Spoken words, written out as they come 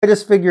I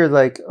just figured,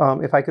 like,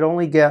 if I could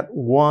only get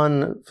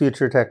one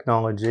future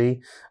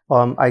technology,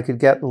 I could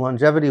get the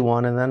longevity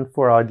one, and then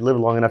I'd live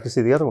long enough to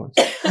see the other ones.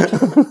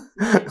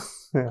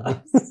 Yeah.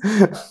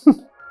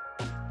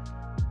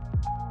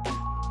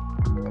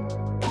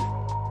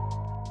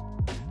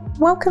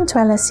 Welcome to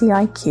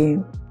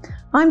LSE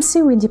I'm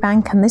Sue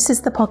Windybank, and this is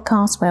the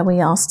podcast where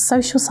we ask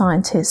social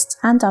scientists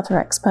and other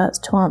experts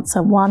to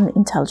answer one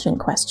intelligent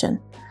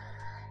question.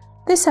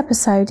 This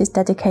episode is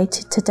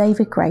dedicated to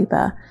David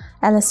Graeber,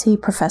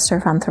 LSE Professor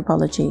of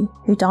Anthropology,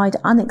 who died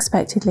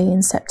unexpectedly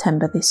in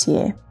September this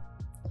year.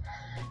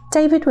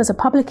 David was a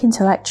public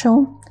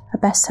intellectual, a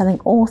best-selling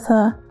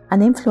author,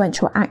 an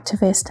influential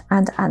activist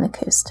and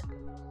anarchist.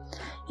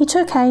 He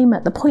took aim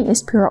at the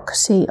pointless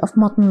bureaucracy of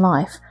modern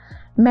life,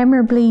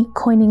 memorably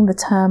coining the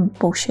term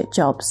bullshit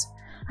jobs,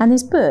 and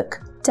his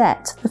book,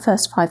 Debt, The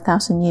First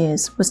 5,000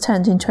 Years, was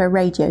turned into a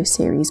radio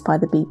series by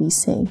the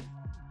BBC.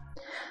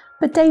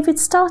 But David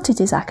started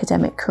his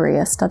academic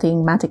career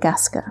studying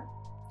Madagascar.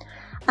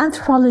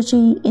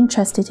 Anthropology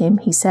interested him,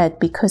 he said,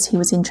 because he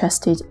was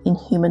interested in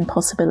human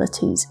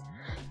possibilities,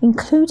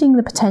 including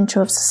the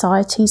potential of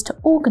societies to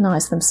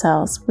organise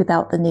themselves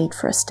without the need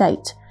for a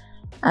state,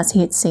 as he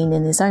had seen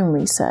in his own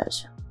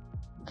research.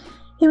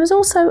 He was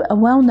also a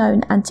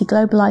well-known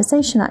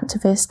anti-globalisation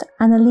activist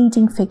and a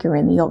leading figure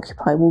in the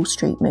Occupy Wall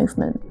Street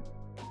movement.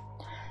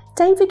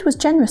 David was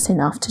generous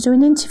enough to do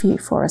an interview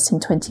for us in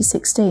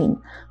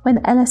 2016,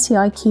 when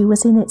LSEIQ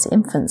was in its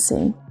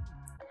infancy.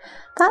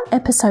 That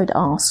episode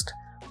asked,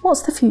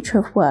 "What's the future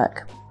of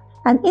work?"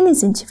 And in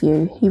his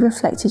interview, he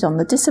reflected on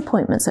the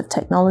disappointments of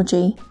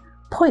technology,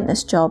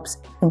 pointless jobs,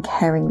 and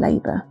caring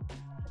labour.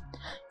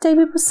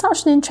 David was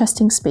such an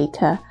interesting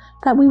speaker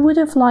that we would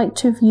have liked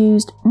to have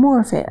used more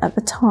of it at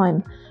the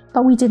time,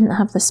 but we didn't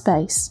have the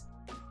space.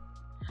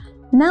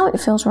 Now it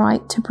feels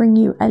right to bring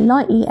you a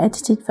lightly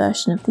edited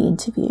version of the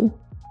interview.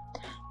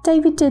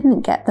 David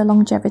didn't get the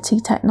longevity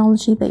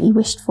technology that he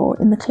wished for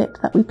in the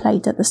clip that we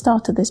played at the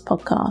start of this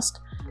podcast,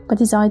 but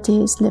his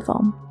ideas live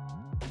on.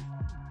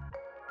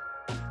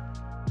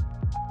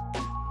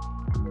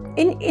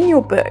 In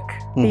your book,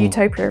 The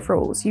Utopia of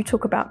Rules, you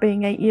talk about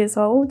being 8 years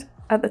old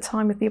at the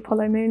time of the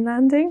Apollo moon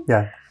landing.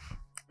 Yeah.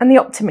 And the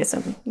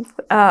optimism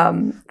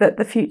that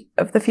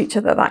the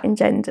future that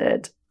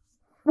engendered.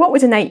 What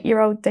would an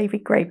 8-year-old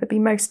David Graeber be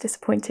most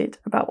disappointed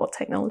about what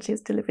technology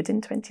has delivered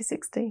in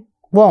 2016?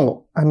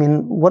 Well, I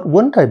mean, what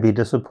wouldn't I be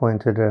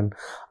disappointed in?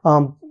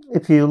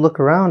 If you look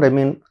around, I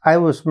mean, I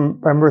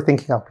remember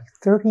thinking I'll be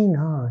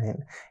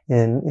 39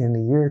 in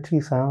the year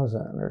 2000,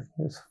 or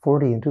it's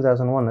 40 in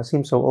 2001. That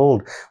seems so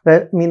old.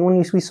 But I mean,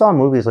 when we saw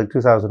movies like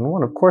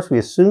 2001, of course we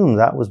assumed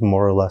that was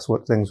more or less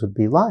what things would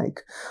be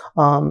like.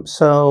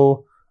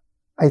 So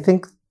I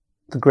think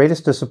the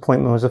greatest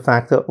disappointment was the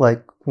fact that,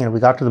 like, you know, we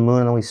got to the moon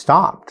and then we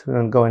stopped. We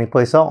didn't go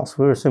anyplace else.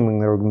 We were assuming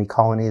there were going to be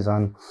colonies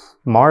on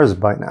Mars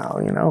by now,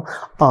 you know,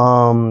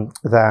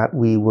 that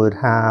we would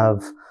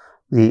have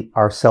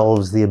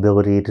ourselves the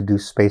ability to do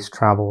space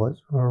travel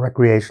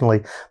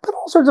recreationally, but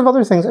all sorts of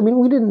other things. I mean,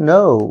 we didn't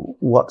know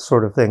what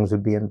sort of things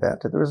would be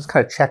invented. There was this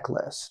kind of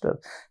checklist of,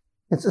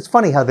 it's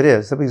funny how that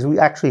is, because we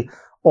actually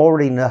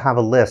already have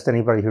a list,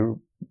 anybody who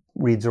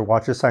reads or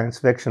watches science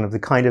fiction, of the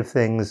kind of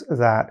things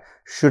that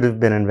should have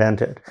been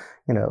invented,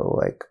 you know,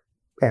 like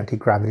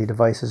anti-gravity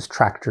devices,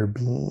 tractor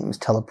beams,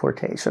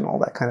 teleportation, all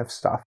that kind of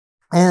stuff.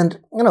 And,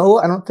 you know,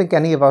 I don't think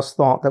any of us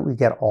thought that we'd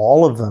get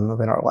all of them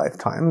in our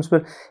lifetimes,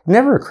 but it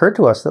never occurred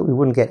to us that we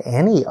wouldn't get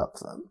any of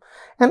them.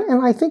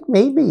 And I think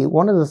maybe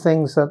one of the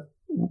things that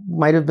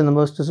might have been the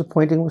most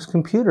disappointing was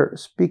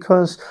computers,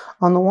 because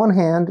on the one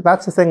hand,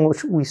 that's the thing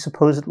which we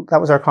supposed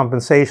that was our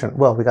compensation.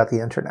 Well, we got the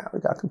internet,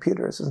 we got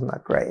computers, isn't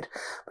that great?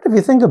 But if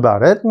you think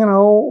about it, you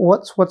know,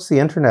 what's the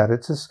internet?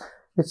 It's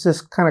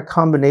this kind of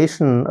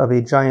combination of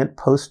a giant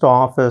post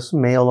office,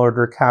 mail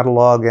order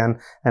catalog,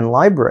 and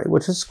library,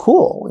 which is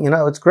cool. You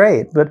know, it's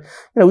great. But,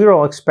 you know, we were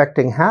all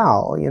expecting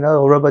HAL, you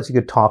know, robots you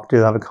could talk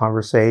to, have a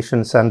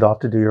conversation, send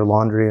off to do your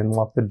laundry and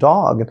walk the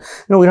dog. And,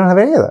 you know, we don't have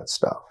any of that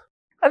stuff.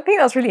 I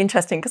think that's really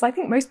interesting, because I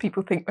think most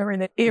people think we're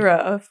in an era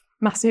of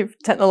massive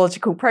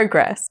technological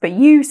progress. But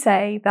you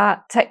say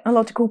that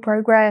technological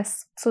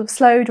progress sort of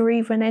slowed or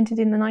even ended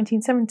in the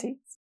 1970s.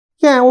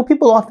 Yeah, well,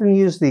 people often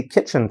use the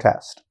kitchen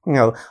test. You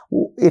know,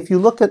 if you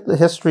look at the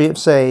history of,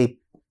 say,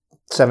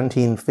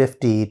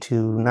 1750 to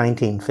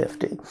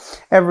 1950,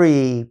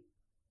 every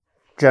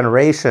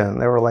generation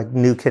there were like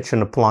new kitchen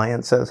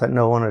appliances that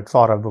no one had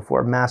thought of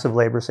before, massive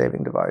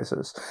labor-saving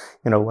devices,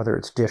 you know, whether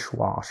it's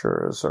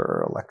dishwashers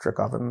or electric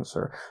ovens,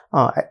 or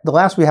the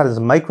last we had is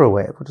a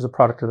microwave, which is a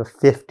product of the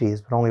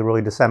 50s, but only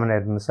really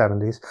disseminated in the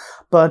 70s.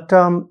 But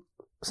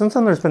since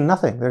then, there's been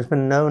nothing. There's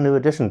been no new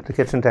addition to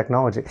kitchen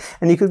technology.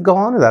 And you could go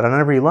on to that on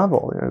every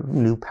level. You know,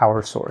 new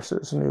power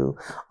sources, new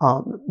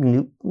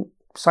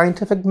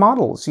scientific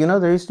models. You know,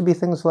 there used to be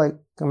things like,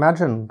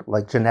 imagine,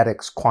 like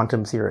genetics,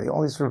 quantum theory,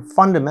 all these sort of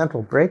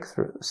fundamental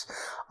breakthroughs.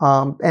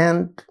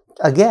 And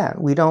again,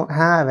 we don't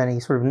have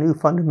any sort of new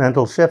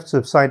fundamental shifts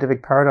of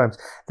scientific paradigms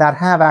that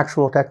have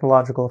actual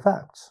technological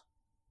effects.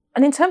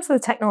 And in terms of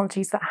the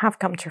technologies that have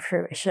come to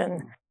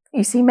fruition,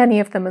 You see many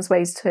of them as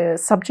ways to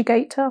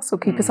subjugate us or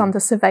keep us under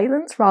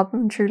surveillance rather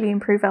than truly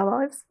improve our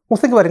lives. Well,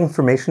 think about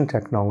information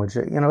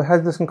technology. It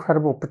has this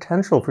incredible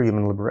potential for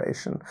human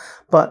liberation,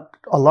 but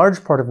a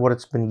large part of what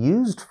it's been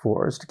used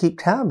for is to keep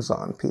tabs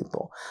on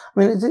people. I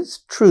mean, it's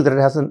true that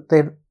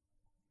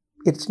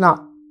it's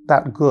not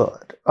that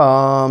good.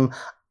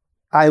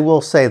 I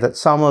will say that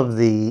some of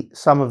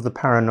the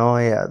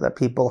paranoia that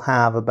people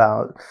have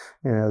about,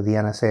 the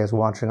NSA is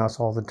watching us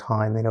all the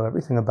time, they know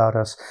everything about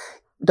us,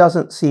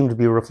 doesn't seem to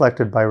be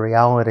reflected by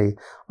reality.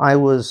 I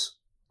was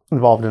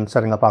involved in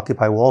setting up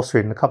Occupy Wall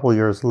Street, and a couple of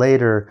years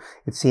later,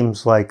 it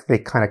seems like they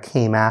kind of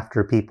came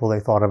after people they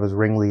thought of as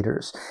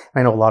ringleaders.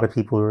 I know a lot of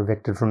people who were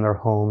evicted from their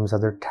homes,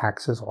 had their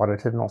taxes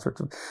audited, and all sorts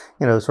of,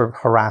 sort of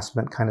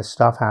harassment kind of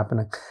stuff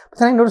happening. But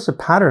then I noticed a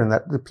pattern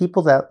that the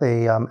people that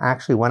they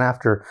actually went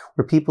after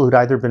were people who'd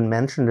either been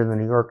mentioned in the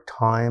New York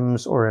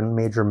Times or in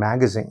major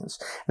magazines.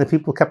 And the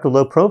people kept a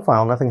low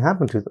profile, nothing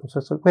happened to them. So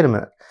it's like, wait a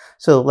minute.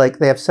 So like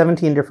they have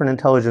 17 different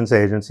intelligence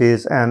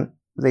agencies, and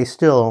they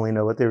still only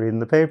know what they read in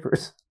the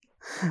papers.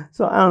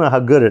 So I don't know how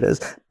good it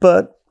is,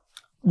 but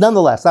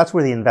nonetheless, that's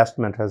where the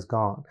investment has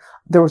gone.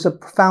 There was a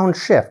profound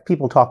shift.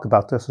 People talk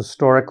about this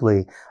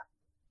historically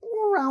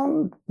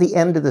around the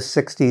end of the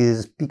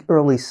 60s,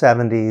 early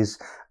 70s.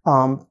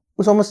 It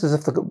was almost as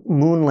if the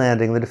moon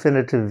landing, the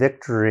definitive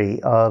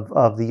victory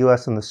of the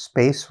U.S. in the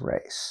space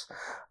race,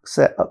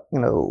 sort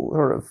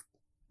of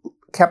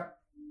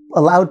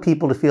allowed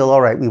people to feel,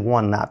 all right, we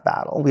won that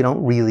battle. We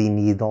don't really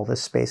need all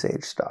this space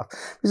age stuff.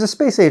 Because the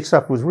space age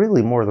stuff was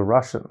really more the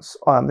Russians.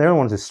 They're the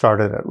ones who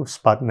started it with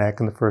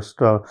Sputnik and the first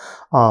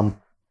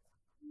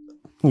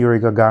Yuri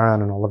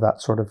Gagarin and all of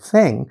that sort of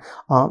thing.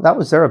 That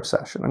was their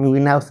obsession. I mean, we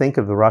now think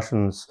of the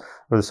Russians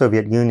or the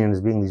Soviet Union as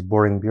being these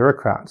boring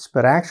bureaucrats,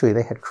 but actually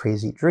they had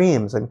crazy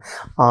dreams. And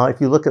if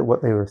you look at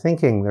what they were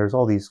thinking, there's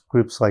all these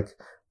groups like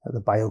the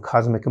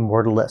biocosmic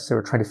immortalists. They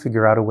were trying to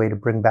figure out a way to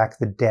bring back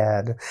the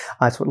dead.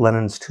 That's what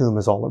Lenin's tomb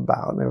is all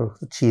about. They will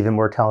achieve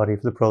immortality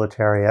for the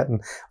proletariat. And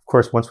of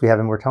course, once we have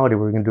immortality,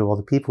 what are we going to do with all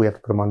the people? We have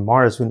to put them on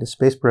Mars, we need a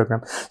space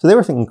program. So they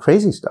were thinking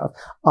crazy stuff.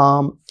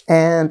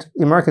 And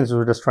the Americans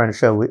were just trying to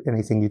show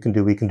anything you can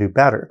do, we can do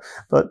better.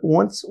 But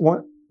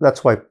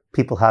that's why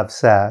people have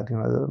said,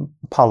 the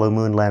Apollo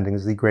moon landing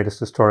is the greatest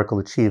historical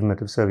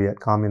achievement of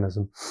Soviet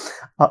communism.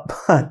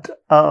 But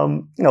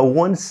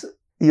once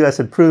the U.S.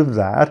 had proved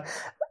that,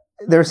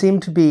 there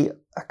seemed to be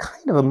a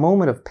kind of a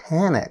moment of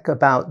panic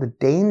about the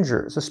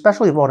dangers,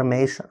 especially of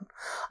automation.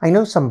 I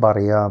know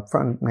somebody, a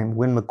friend named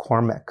Win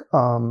McCormick,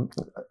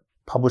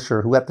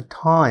 publisher, who at the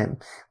time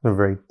had a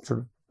very sort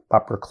of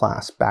upper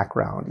class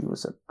background. He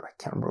was I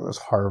can't remember, it was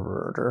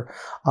Harvard or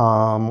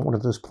one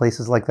of those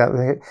places like that.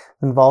 They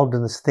involved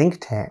in this think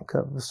tank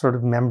of sort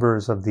of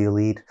members of the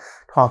elite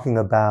talking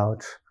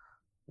about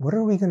what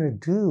are we going to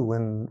do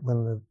when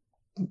the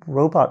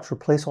robots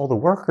replace all the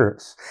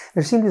workers.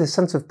 There seemed to be a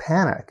sense of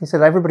panic. He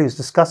said everybody was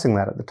discussing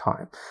that at the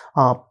time.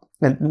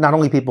 And not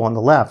only people on the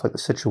left, like the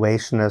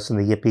situationists and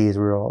the yippies,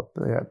 were all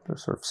their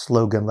sort of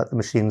slogan, let the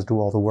machines do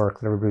all the work,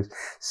 that everybody was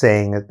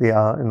saying in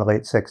the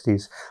late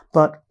 60s.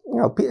 But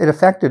it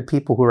affected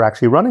people who were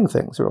actually running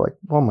things. They were like,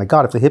 oh my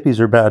God, if the hippies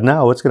are bad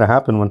now, what's going to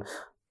happen when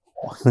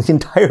the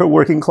entire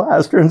working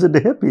class turns into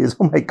hippies?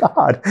 Oh my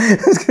God,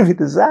 it's going to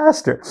be a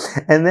disaster.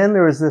 And then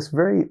there was this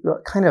very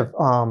kind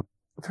of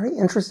very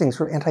interesting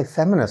sort of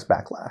anti-feminist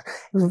backlash.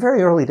 It was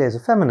very early days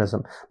of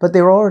feminism, but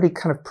they were already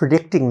kind of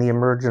predicting the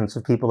emergence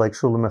of people like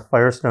Shulamith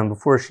Firestone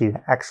before she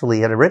actually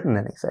had written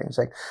anything. It's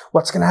like,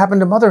 what's going to happen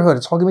to motherhood?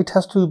 It's all going to be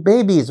test tube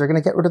babies. They're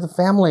going to get rid of the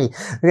family.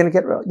 They're going to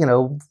get,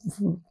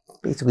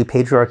 basically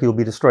patriarchy will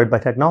be destroyed by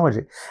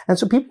technology. And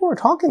so people were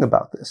talking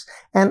about this.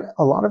 And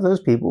a lot of those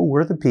people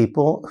were the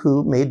people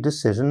who made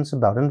decisions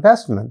about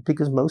investment,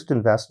 because most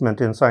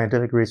investment in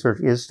scientific research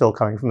is still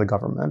coming from the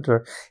government,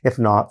 or if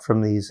not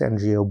from these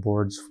NGO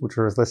boards, which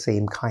are the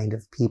same kind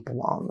of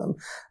people on them.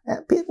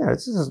 And,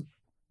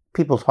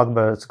 people talk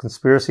about it as a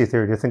conspiracy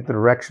theory to think the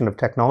direction of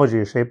technology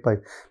is shaped by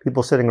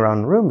people sitting around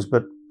in rooms,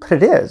 but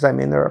it is. I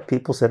mean, there are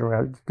people sitting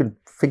around, you could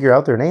figure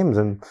out their names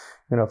and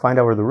find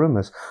out where the room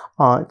is.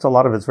 A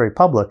lot of it's very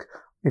public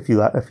if you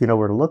know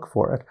where to look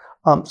for it.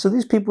 So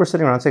these people were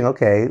sitting around saying,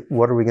 okay,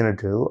 what are we going to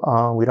do?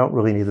 We don't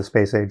really need the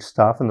space age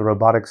stuff, and the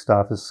robotic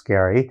stuff is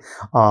scary.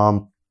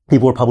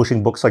 People were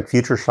publishing books like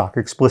Future Shock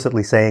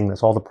explicitly saying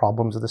this. All the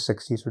problems of the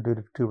 60s were due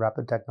to too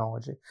rapid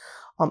technology.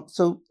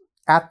 So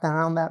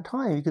around that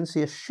time, you can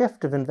see a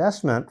shift of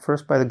investment,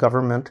 first by the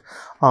government.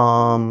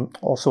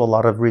 Also, a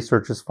lot of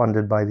research is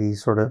funded by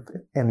these sort of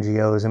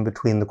NGOs in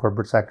between the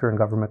corporate sector and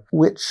government,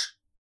 which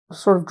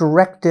sort of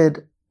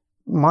directed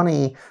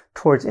money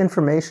towards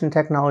information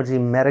technology,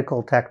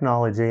 medical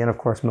technology, and of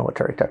course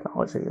military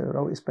technology. It had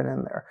always been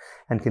in there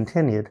and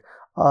continued.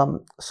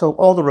 So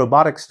all the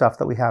robotic stuff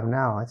that we have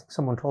now, I think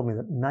someone told me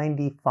that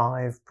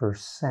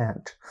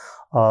 95%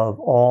 of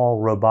all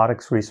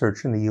robotics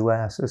research in the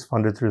US is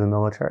funded through the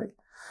military,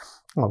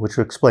 which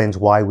explains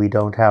why we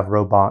don't have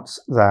robots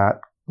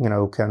that,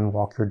 can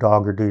walk your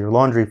dog or do your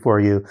laundry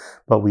for you,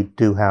 but we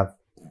do have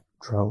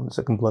drones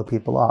that can blow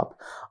people up.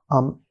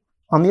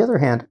 On the other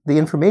hand, the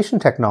information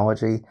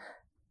technology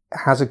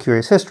has a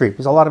curious history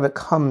because a lot of it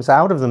comes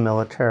out of the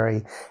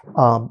military,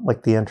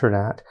 like the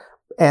internet,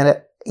 and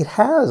it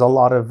has a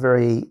lot of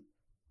very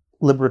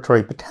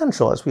liberatory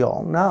potential, as we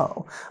all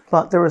know.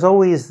 But there was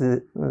always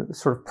the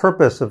sort of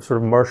purpose of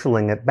sort of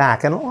marshaling it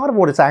back. And a lot of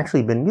what it's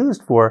actually been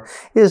used for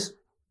is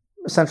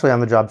essentially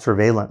on-the-job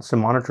surveillance to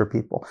monitor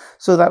people.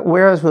 So that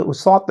whereas it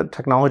was thought that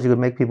technology would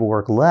make people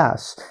work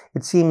less,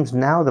 it seems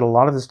now that a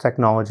lot of this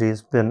technology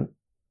has been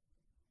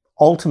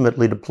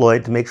ultimately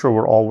deployed to make sure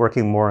we're all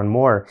working more and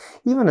more,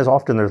 even as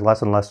often there's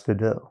less and less to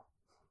do.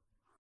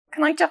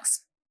 Can I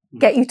just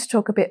get you to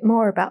talk a bit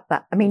more about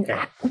that? I mean,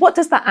 what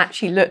does that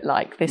actually look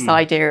like, this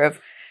idea of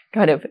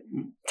kind of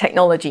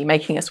technology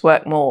making us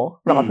work more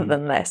rather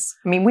than less?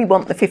 I mean, we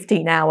want the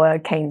 15-hour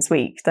Keynes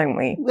week, don't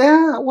we?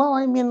 Yeah, well,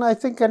 I mean, I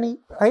think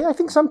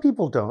some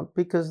people don't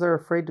because they're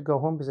afraid to go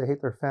home because they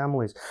hate their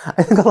families.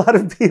 I think a lot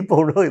of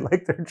people really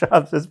like their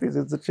jobs just because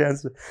it's a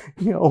chance to,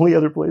 only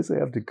other place they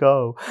have to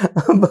go.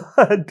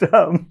 But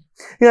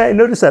I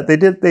noticed that they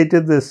did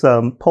this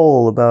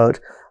poll about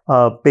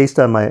based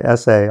on my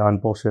essay on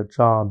bullshit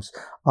jobs.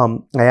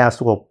 I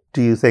asked, well,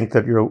 do you think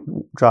that your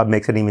job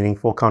makes any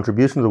meaningful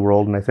contribution to the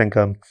world? And I think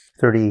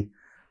 39%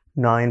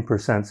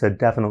 said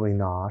definitely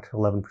not.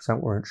 11%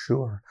 weren't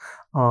sure.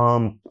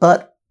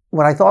 But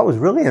what I thought was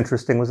really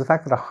interesting was the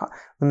fact that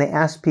when they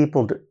asked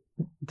people, do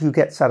you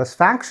get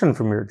satisfaction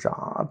from your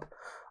job?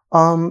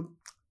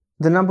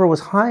 The number was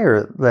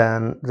higher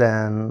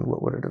than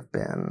what would it have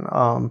been?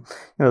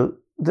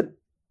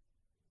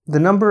 The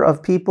number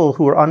of people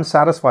who were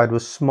unsatisfied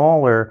was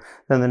smaller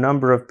than the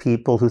number of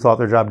people who thought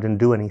their job didn't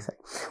do anything,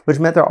 which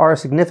meant there are a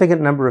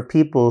significant number of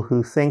people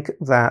who think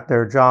that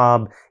their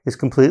job is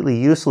completely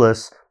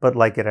useless, but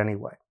like it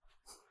anyway.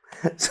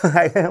 So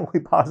the only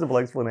possible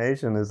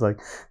explanation is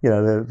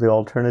the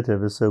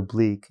alternative is so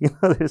bleak.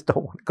 They just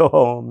don't want to go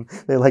home.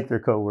 They like their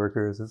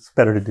coworkers. It's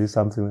better to do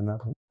something than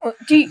nothing. Well,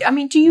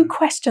 do you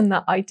question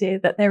that idea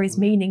that there is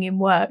meaning in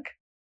work?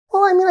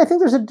 Well, I mean, I think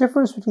there's a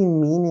difference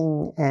between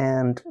meaning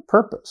and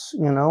purpose,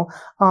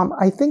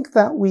 I think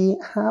that we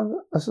have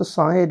a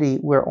society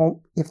where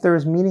if there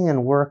is meaning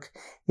in work,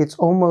 it's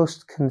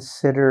almost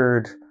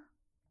considered,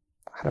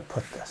 how to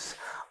put this,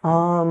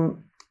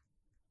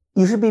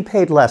 you should be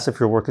paid less if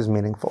your work is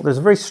meaningful. There's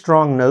a very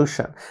strong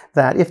notion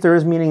that if there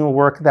is meaning in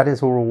work, that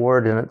is a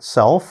reward in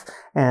itself,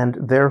 and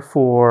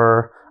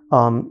therefore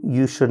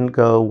you shouldn't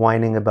go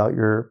whining about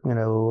your,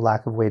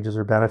 lack of wages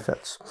or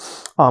benefits.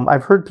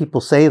 I've heard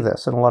people say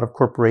this in a lot of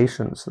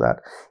corporations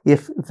that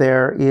if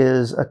there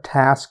is a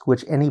task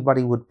which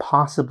anybody would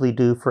possibly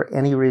do for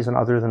any reason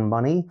other than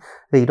money,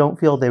 they don't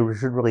feel they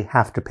should really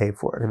have to pay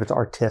for it. If it's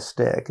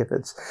artistic, if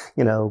it's,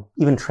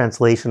 even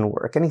translation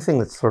work, anything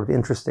that's sort of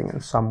interesting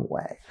in some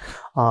way.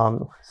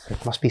 There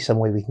must be some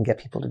way we can get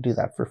people to do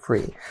that for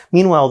free.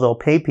 Meanwhile, they'll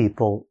pay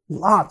people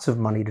lots of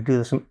money to do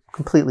this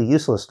completely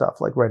useless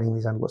stuff, like writing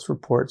these endless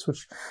reports,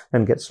 which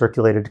then get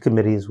circulated to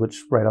committees,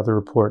 which write other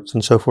reports,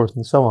 and so forth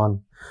and so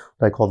on.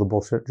 What I call the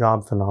bullshit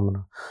job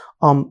phenomena.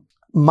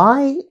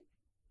 My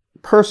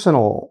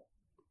personal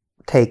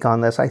take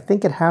on this, I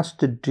think it has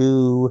to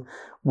do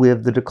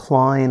with the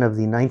decline of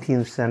the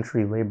 19th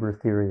century labor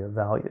theory of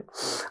value.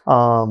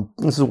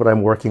 This is what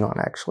I'm working on,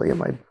 actually, in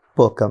my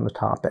book on the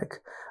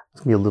topic.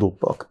 It's going to be a little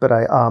book, but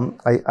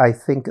I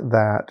think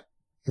that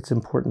it's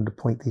important to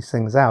point these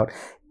things out.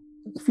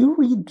 If you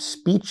read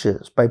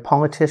speeches by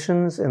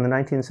politicians in the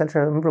 19th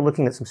century, I remember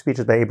looking at some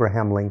speeches by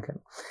Abraham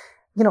Lincoln.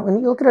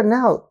 And you look at it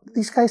now,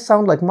 these guys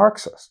sound like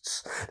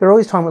Marxists. They're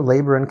always talking about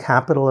labor and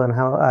capital and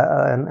how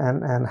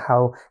and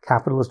how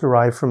capital is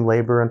derived from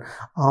labor,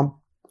 and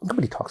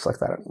nobody talks like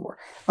that anymore.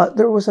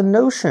 There was a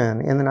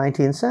notion in the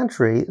 19th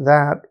century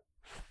that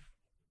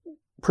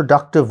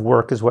productive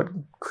work is what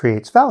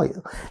creates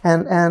value,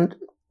 and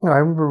I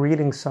remember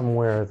reading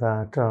somewhere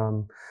that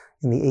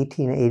in the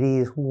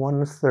 1880s,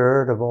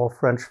 1/3 of all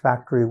French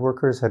factory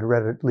workers had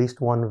read at least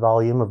one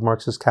volume of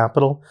Marx's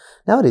Capital.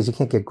 Nowadays, you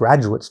can't get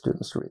graduate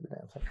students to read the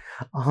damn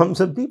thing.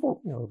 So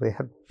people,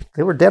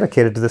 they were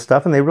dedicated to this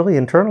stuff, and they really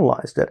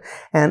internalized it.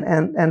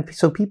 And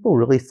so people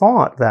really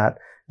thought that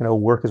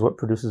work is what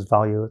produces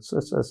value. It's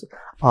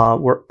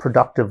work,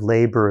 productive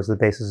labor is the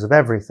basis of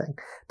everything.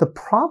 The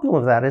problem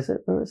of that is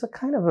that there is a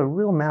kind of a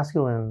real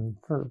masculine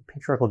sort of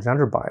patriarchal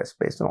gender bias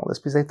based on all this,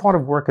 because they thought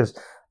of work as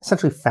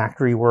essentially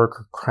factory work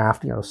or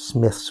craft,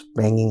 smiths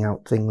banging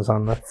out things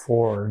on the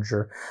forge,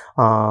 or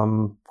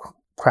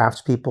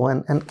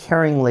craftspeople and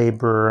carrying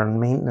labor and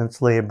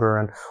maintenance labor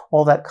and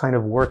all that kind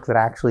of work that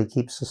actually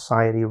keeps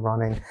society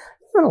running.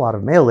 Even a lot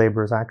of male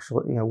labor is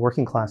actually,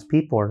 working class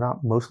people are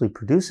not mostly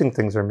producing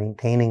things or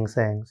maintaining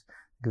things.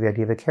 The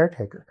idea of a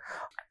caretaker.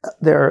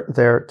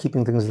 They're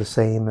keeping things the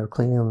same, they're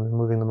cleaning them and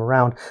moving them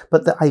around.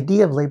 But the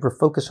idea of labor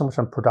focused so much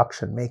on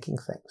production, making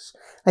things.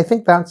 I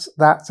think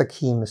that's a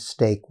key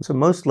mistake. So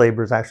most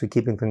labor is actually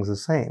keeping things the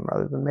same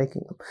rather than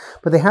making them.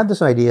 But they had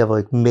this idea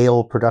of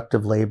male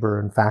productive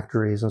labor in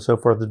factories and so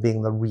forth as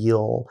being the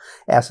real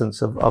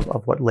essence of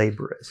what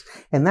labor is.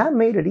 And that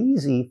made it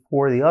easy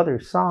for the other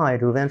side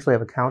to eventually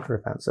have a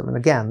counteroffensive. And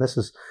again, this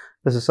is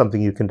this is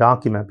something you can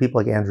document.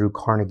 People like Andrew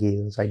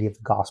Carnegie, this idea of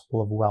the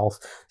gospel of wealth,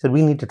 said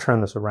we need to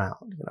turn this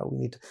around.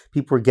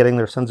 People are getting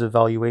their sense of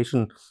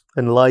valuation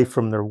in life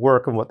from their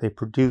work and what they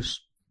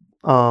produce.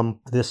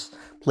 This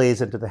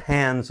plays into the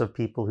hands of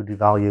people who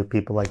devalue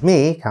people like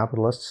me,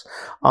 capitalists.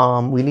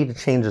 We need to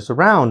change this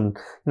around.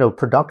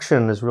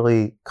 Production has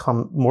really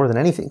more than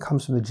anything,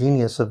 comes from the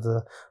genius of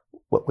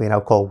what we now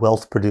call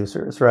wealth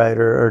producers, right?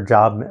 Or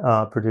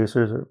job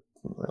producers, or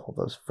all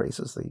those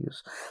phrases they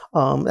use.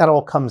 That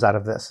all comes out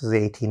of this, is the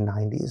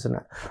 1890s and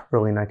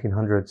early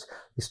 1900s.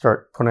 You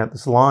start putting out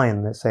this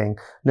line that's saying,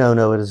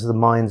 no, it is the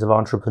minds of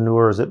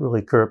entrepreneurs that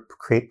really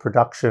create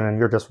production, and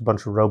you're just a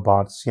bunch of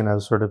robots,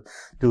 sort of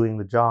doing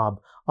the job.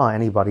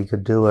 Anybody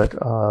could do it.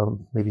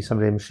 Maybe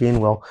someday a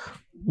machine will.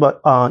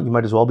 But you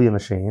might as well be a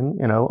machine,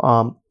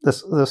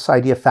 This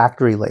idea of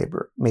factory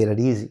labor made it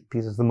easy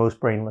because it's the most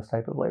brainless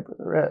type of labor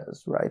there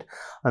is, right?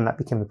 And that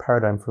became the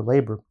paradigm for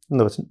labor.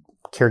 Though it's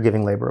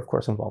caregiving labor, of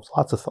course, involves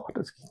lots of thought.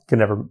 You can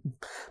never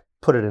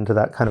put it into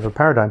that kind of a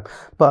paradigm.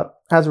 But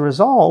as a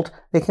result,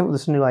 they came up with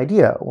this new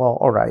idea. Well,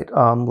 all right,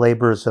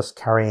 labor is just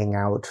carrying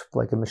out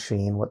like a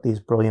machine what these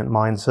brilliant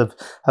minds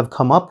have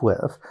come up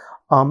with.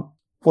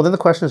 Well, then the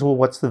question is,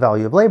 what's the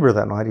value of labor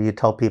then? Why do you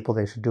tell people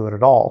they should do it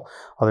at all,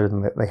 other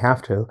than that they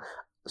have to?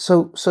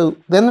 So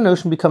then the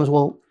notion becomes,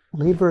 well,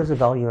 labor is a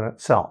value in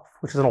itself,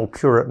 which is an old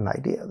Puritan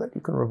idea that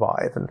you can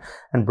revive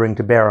and bring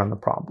to bear on the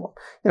problem.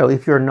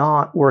 If you're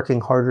not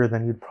working harder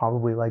than you'd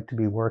probably like to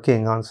be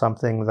working on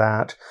something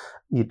that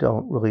you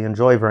don't really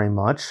enjoy very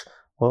much,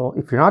 well,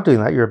 if you're not doing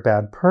that, you're a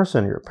bad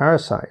person, you're a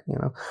parasite,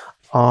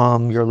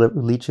 you're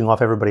leeching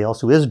off everybody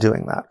else who is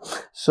doing that.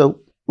 So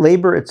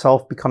labor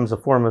itself becomes a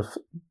form of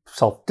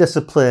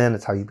self-discipline.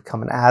 It's how you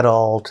become an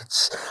adult.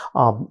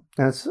 And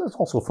it's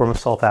also a form of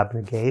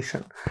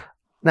self-abnegation.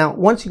 Now,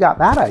 once you got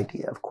that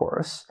idea, of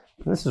course,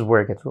 and this is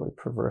where it gets really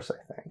perverse,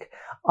 I think,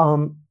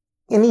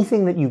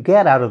 anything that you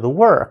get out of the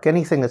work,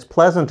 anything that's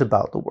pleasant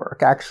about the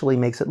work, actually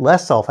makes it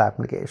less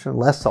self-abnegation,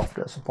 less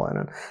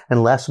self-discipline,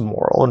 and less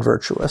moral and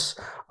virtuous.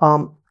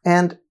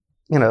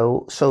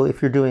 So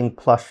if you're doing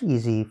plush,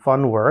 easy,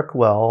 fun work,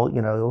 well,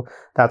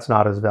 that's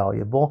not as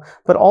valuable.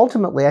 But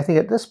ultimately, I think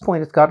at this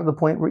point, it's got to the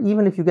point where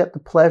even if you get the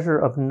pleasure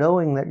of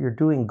knowing that you're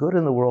doing good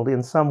in the world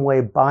in some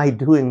way by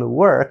doing the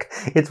work,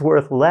 it's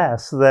worth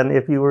less than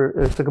if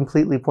it's a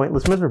completely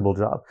pointless, miserable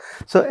job.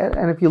 So,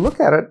 and if you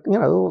look at it,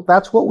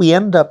 that's what we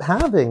end up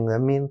having. I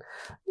mean,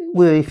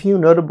 with a few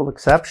notable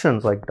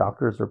exceptions like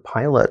doctors or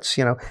pilots,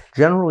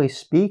 generally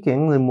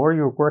speaking, the more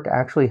your work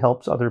actually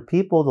helps other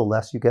people, the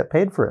less you get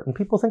paid for it. And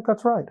people think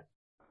that's right.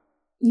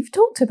 You've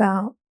talked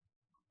about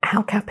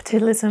how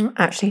capitalism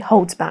actually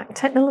holds back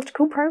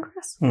technological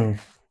progress.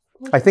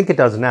 I think it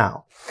does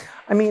now.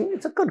 I mean,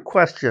 it's a good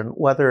question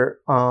whether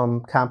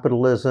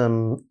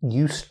capitalism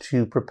used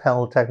to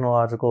propel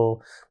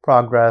technological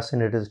progress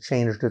and it has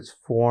changed its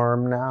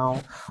form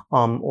now,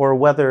 or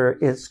whether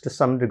it's to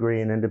some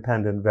degree an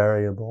independent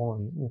variable.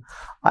 And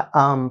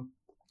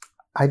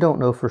I don't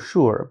know for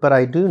sure, but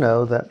I do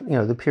know that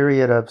the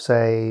period of,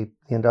 say,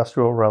 the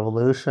Industrial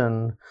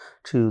Revolution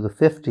to the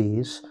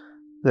 50s,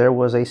 there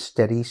was a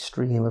steady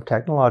stream of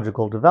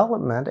technological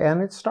development,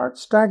 and it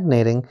starts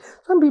stagnating.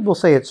 Some people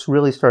say it's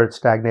really started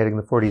stagnating in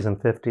the 40s and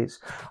 50s.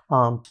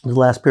 The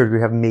last period we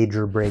have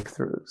major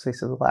breakthroughs. They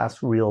say the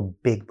last real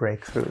big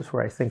breakthroughs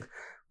where I think,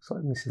 so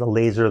let me see, the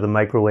laser, the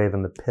microwave,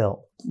 and the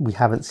pill. We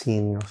haven't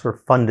seen sort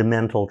of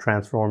fundamental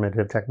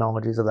transformative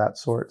technologies of that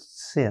sort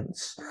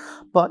since.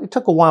 But it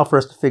took a while for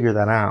us to figure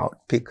that out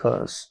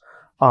because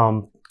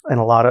in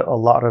a lot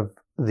of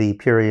the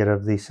period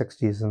of the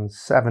 60s and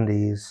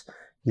 70s,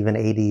 even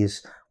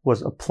 80s,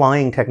 was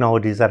applying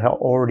technologies that had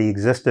already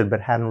existed but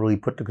hadn't really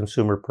put to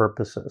consumer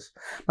purposes.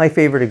 My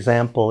favorite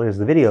example is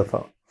the video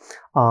phone.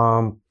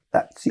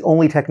 That's the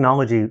only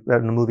technology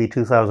that in the movie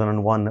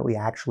 2001 that we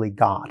actually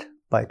got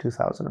by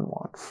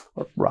 2001,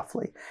 or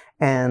roughly.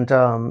 And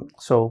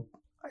so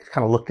I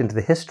kind of looked into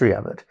the history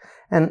of it.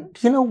 And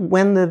do you know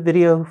when the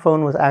video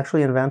phone was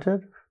actually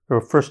invented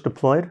or first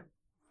deployed?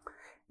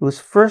 It was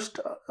first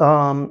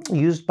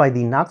used by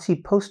the Nazi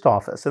post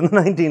office in the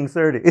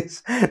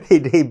 1930s. They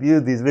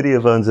debuted these video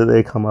phones that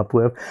they come up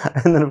with.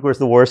 And then, of course,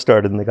 the war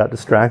started and they got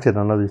distracted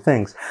on other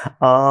things.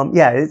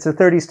 It's a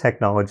 30s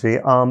technology.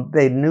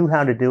 They knew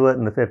how to do it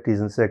in the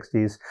 50s and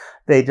 60s.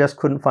 They just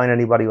couldn't find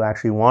anybody who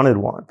actually wanted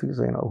one because,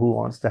 who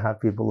wants to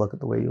have people look at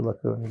the way you look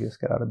when you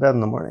just get out of bed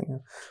in the morning?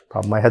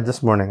 Problem I had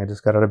this morning, I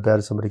just got out of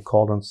bed. Somebody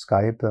called on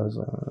Skype. I was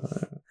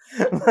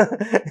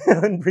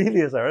in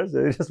previous hours,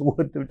 they just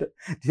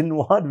didn't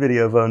want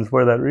video phones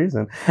for that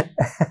reason.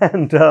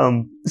 And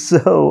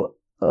so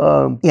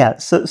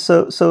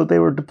they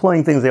were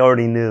deploying things they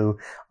already knew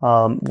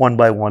one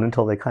by one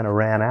until they kind of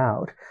ran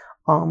out.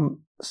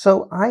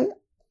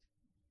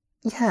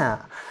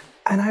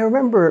 And I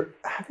remember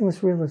having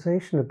this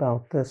realization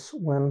about this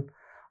when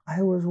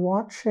I was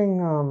watching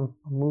a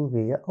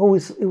movie. It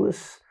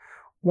was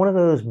one of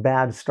those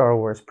bad Star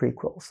Wars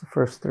prequels, the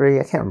first three,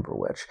 I can't remember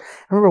which.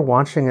 I remember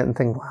watching it and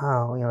thinking,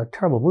 wow,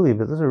 terrible movie,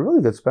 but those are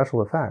really good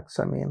special effects.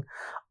 I mean,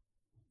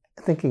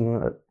 thinking,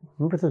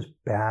 remember those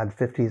bad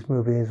 50s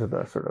movies with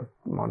the sort of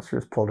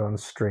monsters pulled on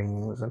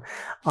strings? And,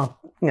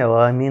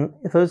 I mean,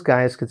 if those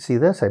guys could see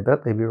this, I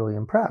bet they'd be really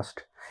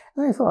impressed.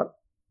 And I thought,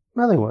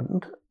 no, they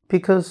wouldn't,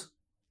 because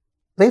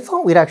they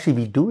thought we'd actually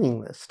be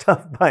doing this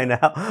stuff by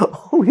now.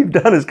 All we've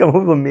done is come up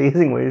with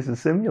amazing ways to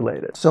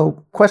simulate it.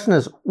 So question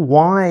is,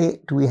 why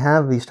do we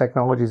have these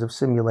technologies of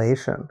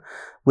simulation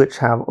which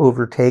have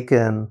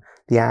overtaken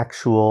the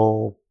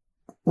actual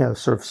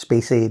sort of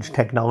space age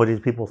technologies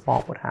people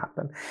thought would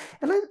happen?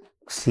 And it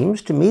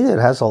seems to me that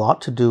it has a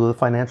lot to do with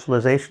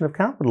financialization of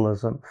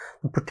capitalism,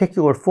 the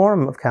particular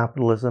form of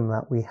capitalism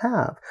that we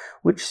have,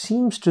 which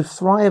seems to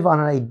thrive on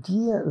an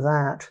idea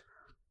that,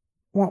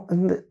 well,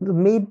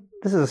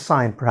 this is a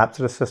sign perhaps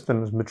that a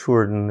system has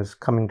matured and is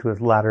coming to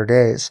its latter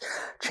days.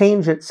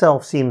 Change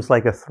itself seems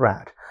like a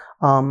threat.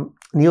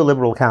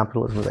 Neoliberal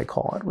capitalism, they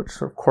call it, which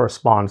sort of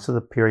corresponds to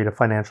the period of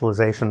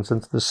financialization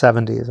since the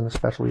 70s and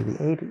especially the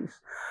 80s,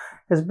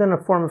 has been a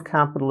form of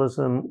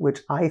capitalism which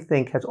I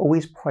think has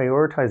always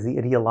prioritized the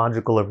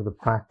ideological over the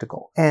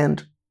practical.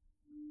 And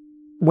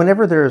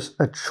whenever there's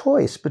a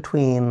choice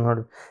between sort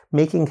of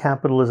making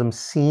capitalism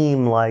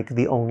seem like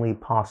the only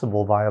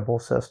possible viable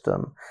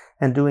system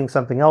and doing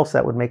something else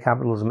that would make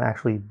capitalism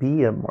actually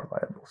be a more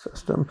viable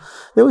system,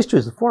 they always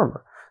choose the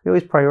former. They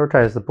always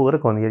prioritize the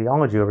political and the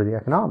ideology over the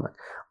economic.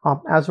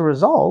 As a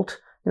result,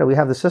 we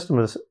have the system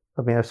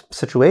a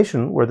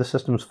situation where the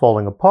system's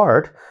falling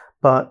apart,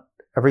 but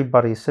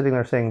everybody's sitting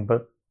there saying,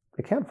 but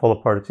it can't fall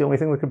apart. It's the only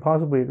thing that could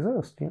possibly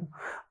exist.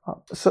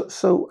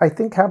 So I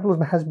think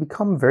capitalism has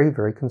become very,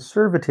 very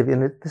conservative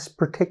in this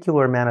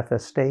particular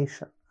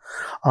manifestation.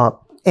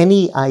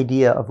 Any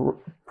idea of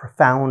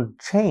profound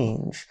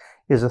change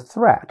is a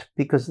threat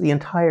because the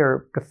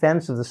entire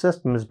defense of the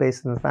system is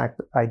based on the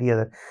idea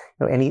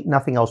that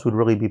nothing else would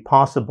really be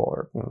possible,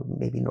 or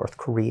maybe North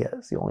Korea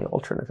is the only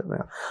alternative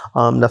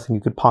now. Nothing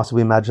you could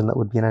possibly imagine that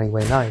would be in any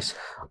way nice.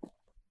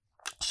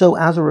 So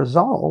as a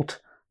result,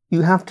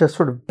 you have to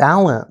sort of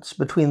balance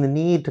between the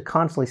need to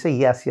constantly say,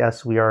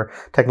 yes, we are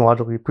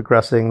technologically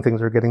progressing,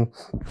 things are getting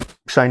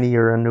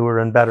shinier and newer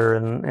and better,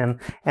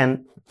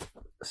 and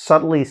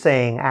subtly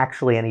saying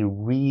actually any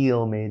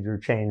real major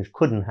change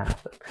couldn't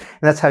happen.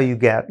 And that's how you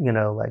get,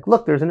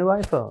 look, there's a new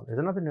iPhone, there's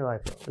another new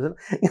iPhone.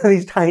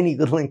 These tiny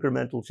little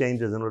incremental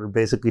changes in order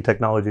basically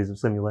technologies of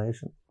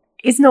simulation.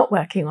 Is not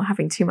working or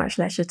having too much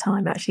leisure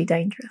time actually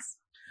dangerous?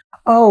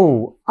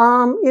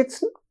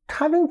 It's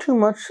having too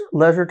much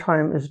leisure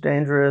time is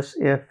dangerous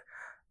if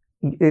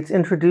it's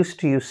introduced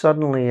to you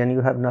suddenly and you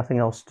have nothing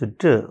else to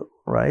do,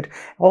 right?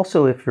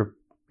 Also, if you're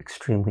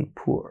extremely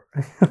poor.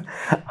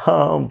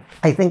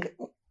 I think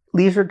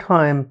leisure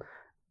time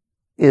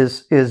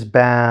is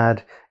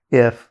bad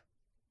if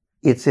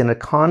it's in a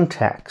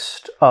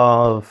context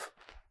of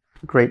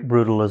great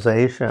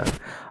brutalization,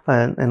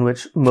 in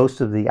which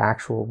most of the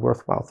actual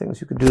worthwhile things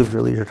you could do with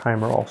your leisure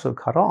time are also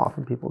cut off.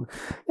 And people,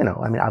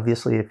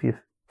 obviously, if you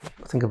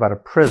think about a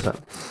prison,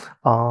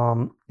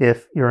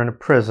 if you're in a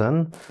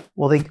prison,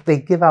 well, they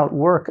give out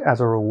work as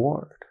a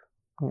reward.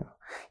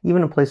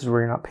 Even in places where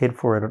you're not paid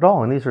for it at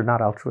all, and these are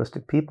not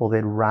altruistic people,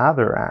 they'd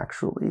rather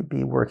actually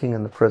be working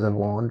in the prison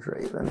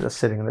laundry than just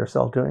sitting in their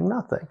cell doing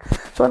nothing.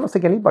 So I don't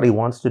think anybody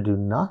wants to do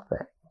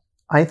nothing.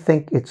 I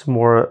think it's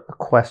more a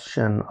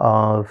question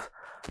of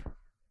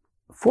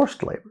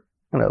forced labor.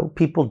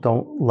 People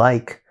don't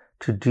like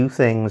to do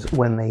things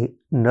when they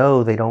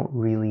know they don't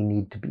really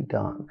need to be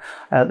done.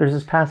 There's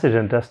this passage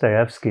in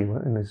Dostoevsky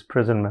in his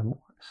prison memoirs,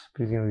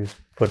 because he's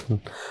put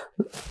in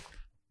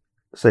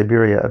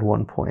Siberia at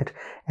one point,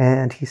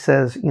 and he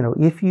says,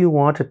 if you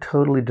want to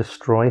totally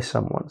destroy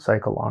someone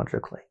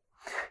psychologically,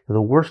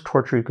 the worst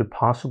torture you could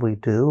possibly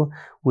do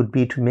would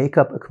be to make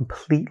up a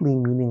completely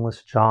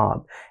meaningless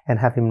job and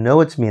have him know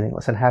it's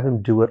meaningless and have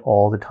him do it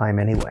all the time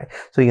anyway.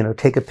 So,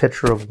 take a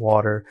pitcher of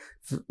water,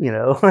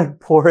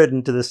 pour it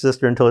into the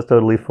cistern until it's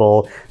totally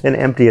full, then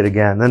empty it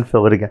again, then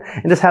fill it again,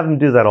 and just have them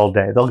do that all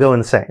day. They'll go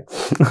insane.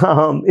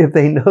 If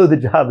they know the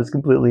job is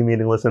completely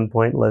meaningless and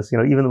pointless,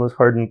 even the most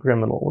hardened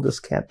criminal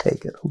just can't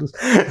take it. He'll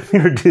just be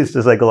reduced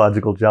to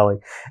psychological jelly.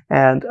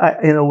 And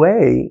in a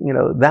way,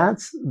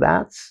 that's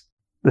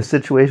the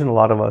situation a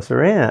lot of us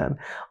are in.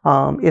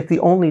 If the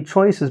only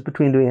choice is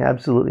between doing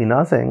absolutely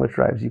nothing, which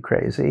drives you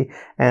crazy,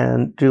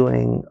 and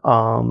doing,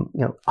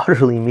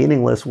 utterly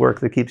meaningless work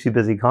that keeps you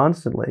busy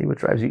constantly, which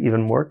drives you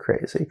even more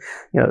crazy,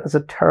 that's a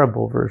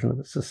terrible version of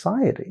the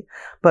society.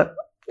 But,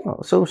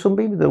 so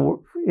maybe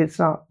it's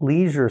not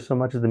leisure so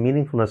much as the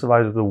meaningfulness of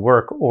either the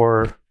work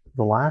or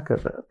the lack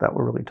of it that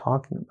we're really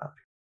talking about.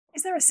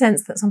 Is there a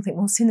sense that something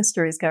more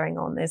sinister is going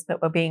on, is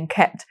that we're being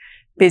kept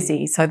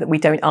busy so that we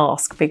don't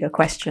ask bigger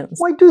questions?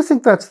 Well, I do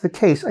think that's the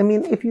case.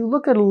 If you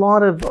look at a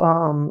lot of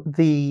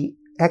the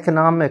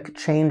economic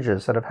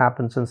changes that have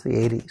happened since the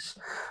 80s,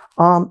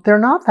 they're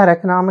not that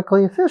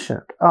economically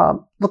efficient.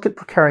 look at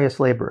precarious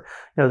labor.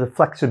 The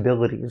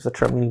flexibility is the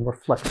term, meaning more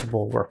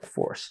flexible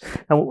workforce.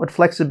 And what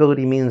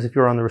flexibility means, if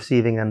you're on the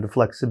receiving end of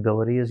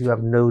flexibility, is you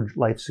have no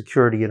life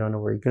security. You don't know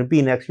where you're going to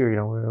be next year. You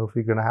don't know if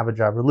you're going to have a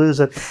job or lose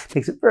it. It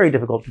makes it very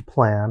difficult to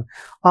plan.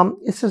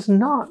 This does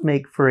not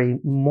make for a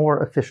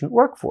more efficient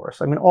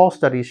workforce. I mean, all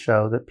studies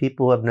show that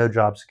people who have no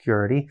job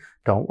security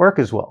don't work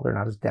as well. They're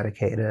not as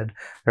dedicated.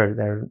 They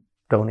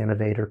don't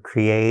innovate or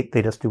create.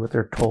 They just do what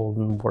they're told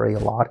and worry a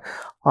lot.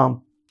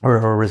 Or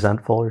are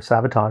resentful or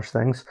sabotage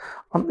things.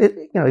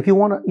 If you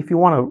want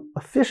an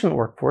efficient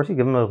workforce, you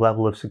give them a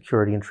level of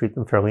security and treat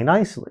them fairly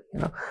nicely.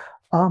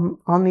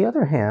 On the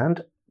other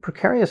hand,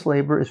 precarious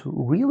labor is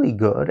really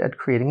good at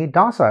creating a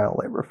docile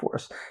labor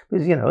force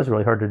because it's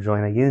really hard to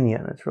join a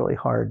union. It's really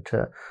hard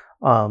to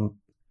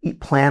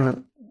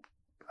plan.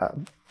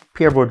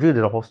 Pierre Bourdieu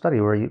did a whole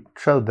study where he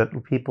showed that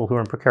people who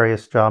are in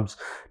precarious jobs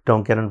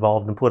don't get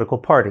involved in political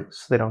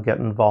parties. They don't get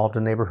involved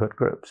in neighborhood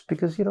groups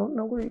because you don't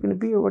know where you're going to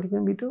be or what you're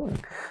going to be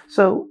doing.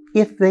 So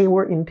if they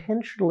were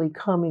intentionally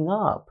coming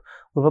up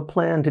with a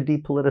plan to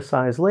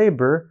depoliticize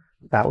labor,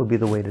 that would be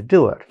the way to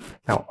do it.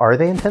 Now, are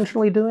they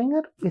intentionally doing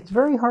it? It's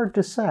very hard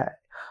to say.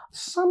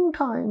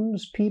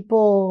 Sometimes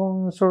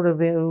people sort of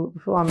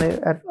on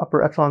the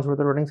upper echelons where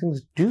they're running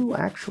things do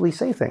actually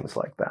say things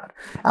like that.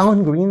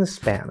 Alan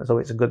Greenspan is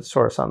always a good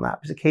source on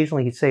that because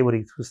occasionally he'd say what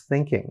he was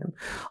thinking.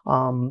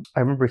 I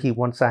remember he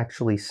once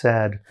actually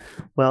said,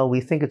 well,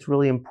 we think it's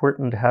really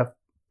important to have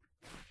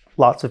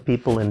lots of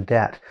people in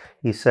debt.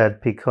 He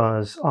said,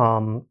 because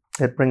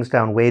it brings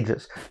down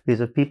wages.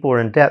 Because if people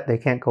are in debt, they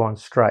can't go on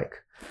strike.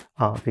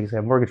 Because they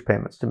have mortgage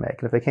payments to make.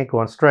 And if they can't go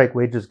on strike,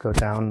 wages go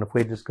down. And if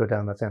wages go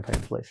down, that's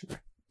anti-inflationary.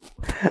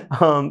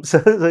 So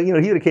he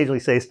would occasionally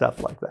say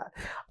stuff like that.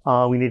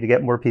 We need to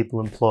get more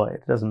people employed.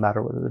 It doesn't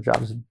matter whether the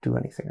jobs do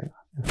anything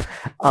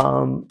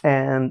or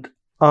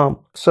not.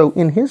 So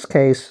in his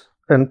case,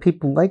 and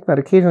people like that,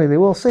 occasionally they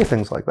will say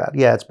things like that.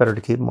 Yeah, it's better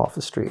to keep them off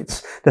the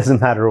streets. Doesn't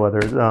matter whether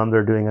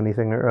they're doing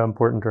anything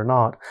important or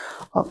not.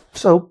 But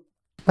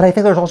I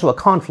think there's also a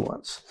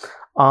confluence.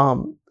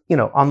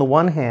 On the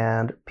one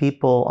hand,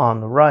 people on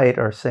the right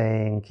are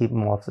saying keep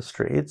them off the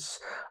streets.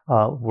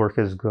 Work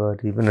is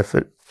good, even if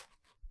it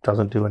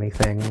doesn't do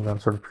anything on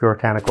sort of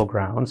puritanical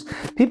grounds.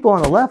 People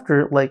on the left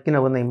are like,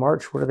 when they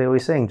march, what are they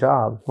always saying?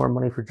 Jobs, more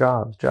money for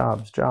jobs,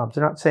 jobs, jobs.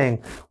 They're not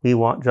saying we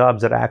want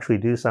jobs that actually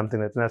do something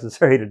that's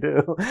necessary to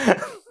do.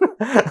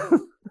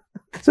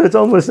 So it's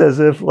almost as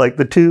if like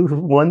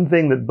one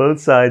thing that both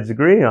sides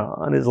agree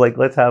on is like,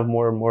 let's have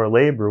more and more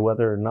labor,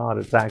 whether or not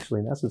it's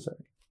actually necessary.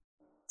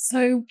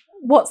 So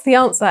what's the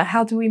answer?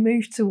 How do we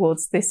move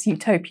towards this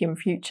utopian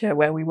future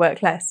where we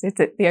work less? Is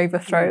it the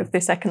overthrow of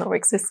this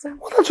economic system?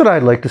 Well, that's what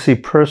I'd like to see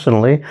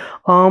personally.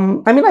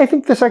 I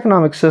think this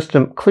economic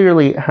system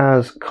clearly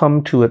has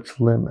come to its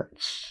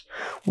limits.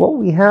 What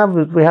we have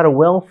is we had a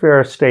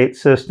welfare state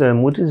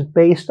system which is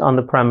based on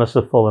the premise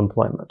of full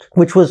employment,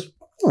 which was,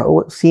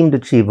 what seemed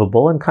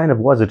achievable and kind of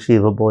was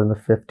achievable in the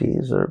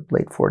 50s or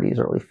late 40s,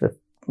 early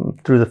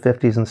 50s, through the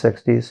 50s and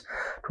 60s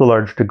to a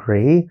large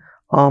degree.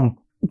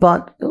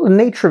 But the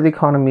nature of the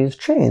economy has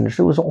changed.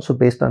 It was also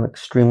based on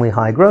extremely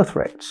high growth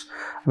rates.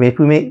 If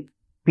we make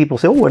people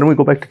say, why don't we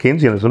go back to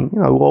Keynesianism?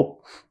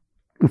 Well,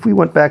 if we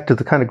went back to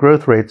the kind of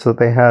growth rates that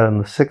they had in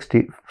the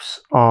 60s,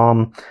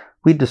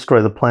 we'd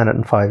destroy the planet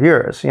in 5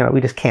 years. We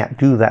just can't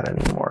do that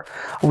anymore.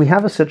 We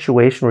have a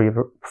situation where you have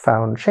a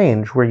profound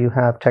change, where you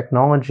have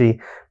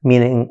technology,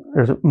 meaning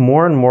there's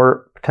more and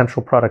more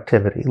potential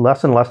productivity,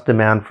 less and less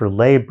demand for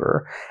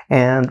labor,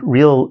 and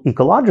real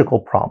ecological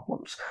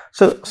problems.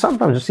 So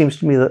sometimes it seems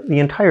to me that the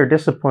entire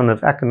discipline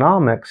of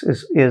economics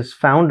is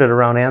founded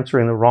around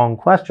answering the wrong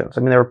questions.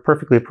 There were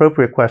perfectly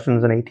appropriate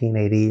questions in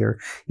 1880 or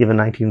even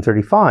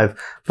 1935,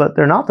 but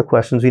they're not the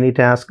questions we need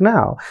to ask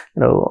now.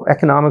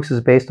 Economics is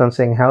based on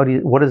saying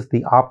what is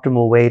the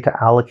optimal way to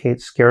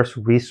allocate scarce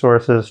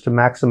resources to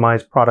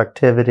maximize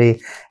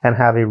productivity and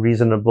have a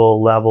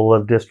reasonable level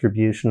of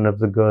distribution of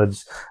the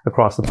goods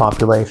across the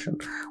population.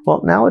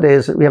 Well,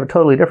 nowadays we have a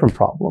totally different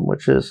problem,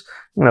 which is,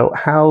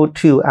 how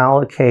to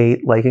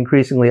allocate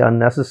increasingly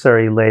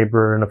unnecessary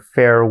labor in a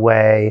fair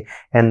way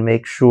and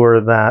make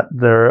sure that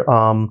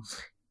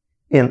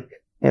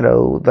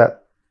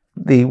that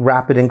the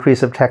rapid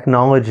increase of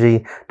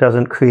technology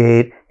doesn't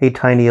create a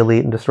tiny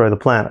elite and destroy the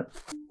planet.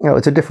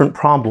 It's a different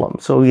problem,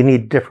 so you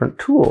need different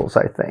tools,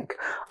 I think.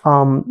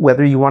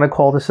 Whether you want to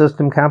call the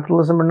system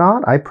capitalism or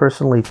not, I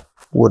personally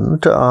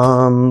wouldn't.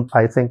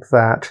 I think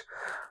that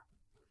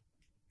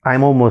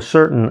I'm almost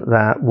certain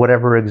that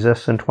whatever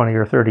exists in 20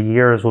 or 30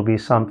 years will be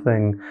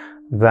something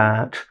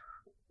that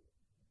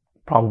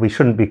probably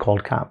shouldn't be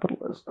called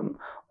capitalism.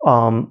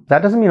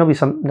 That doesn't mean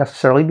it'll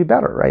necessarily be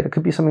better, right? It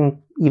could be something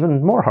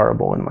even more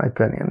horrible, in my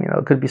opinion.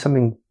 It could be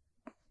something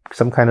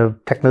some kind of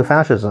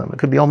techno-fascism. It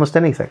could be almost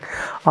anything.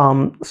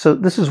 So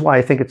this is why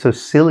I think it's so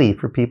silly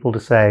for people to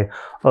say,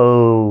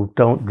 oh,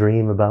 don't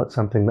dream about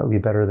something that will be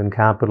better than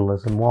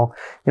capitalism. Well,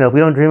 if we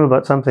don't dream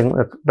about something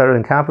that's better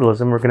than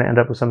capitalism, we're going to end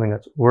up with something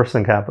that's worse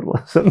than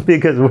capitalism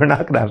because we're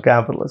not going to have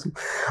capitalism.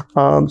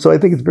 So I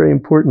think it's very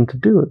important to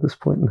do at this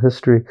point in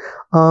history.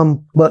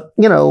 But,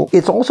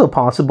 it's also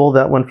possible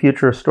that when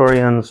future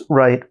historians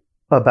write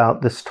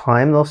about this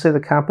time, they'll say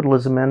that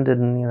capitalism ended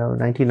in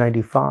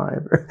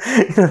 1995.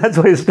 That's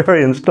why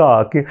historians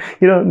talk.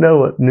 You don't know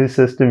what new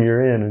system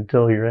you're in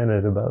until you're in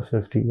it about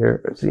 50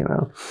 years.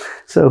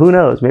 So who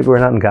knows? Maybe we're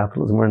not in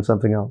capitalism. We're in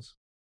something else.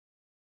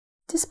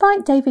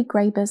 Despite David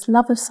Graeber's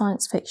love of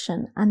science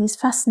fiction and his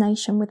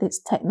fascination with its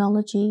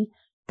technology,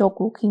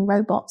 dog-walking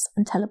robots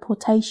and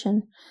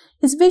teleportation,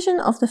 his vision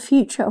of the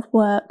future of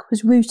work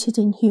was rooted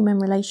in human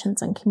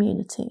relations and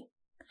community.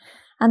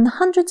 And the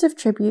hundreds of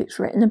tributes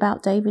written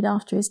about David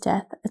after his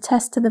death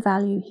attest to the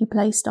value he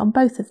placed on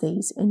both of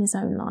these in his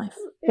own life.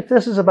 If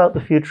this is about the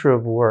future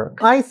of work,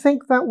 I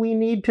think that we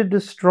need to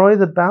destroy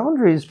the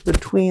boundaries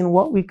between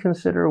what we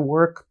consider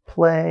work,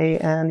 play,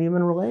 and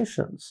human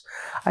relations.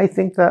 I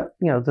think that,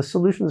 the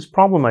solution to this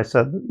problem, I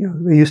said,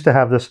 they used to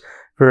have this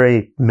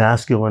very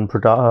masculine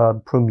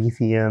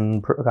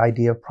Promethean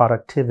idea of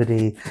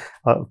productivity,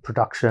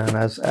 production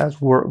as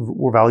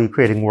we're value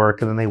creating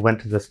work, and then they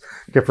went to this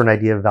different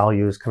idea of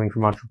values coming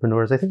from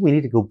entrepreneurs. I think we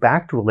need to go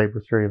back to a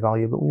labor theory of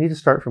value, but we need to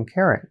start from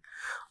caring.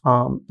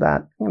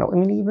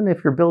 Even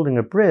if you're building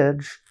a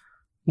bridge,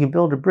 you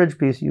build a bridge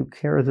because you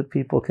care that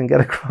people can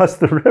get across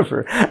the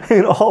river.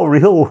 All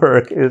real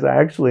work is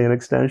actually an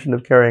extension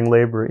of carrying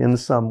labor in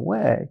some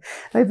way.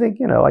 I think,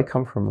 I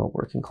come from a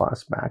working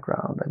class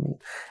background.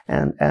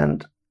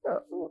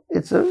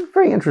 It's a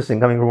very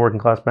interesting coming from a working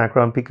class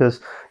background because,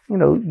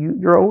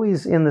 you're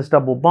always in this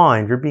double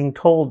bind. You're being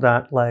told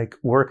that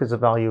work is a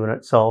value in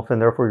itself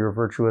and therefore you're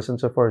virtuous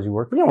insofar as you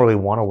work, but you don't really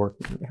want to work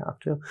when you have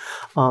to.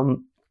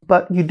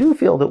 But you do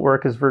feel that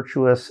work is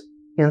virtuous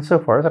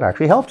insofar as it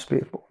actually helps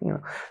people.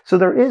 So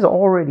there is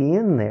already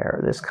in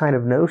there this kind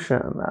of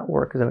notion that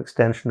work is an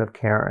extension of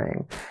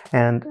caring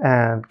and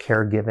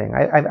caregiving.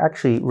 I've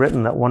actually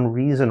written that one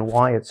reason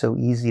why it's so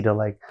easy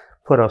to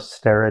put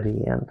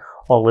austerity and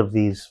all of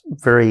these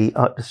very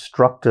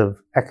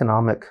destructive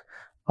economic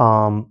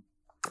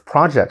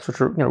projects, which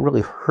are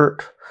really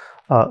hurt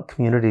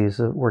communities,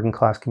 working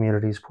class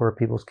communities, poor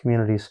people's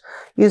communities,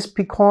 is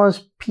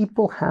because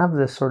people have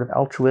this sort of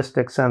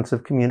altruistic sense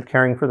of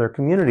caring for their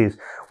communities,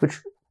 which,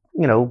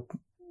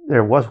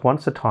 there was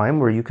once a time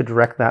where you could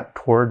direct that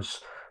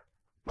towards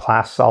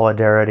class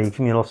solidarity,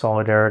 communal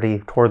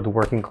solidarity toward the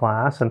working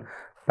class. And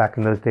back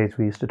in those days,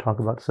 we used to talk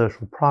about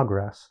social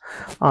progress.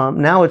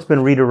 Now it's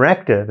been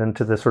redirected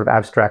into this sort of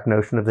abstract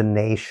notion of the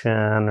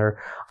nation or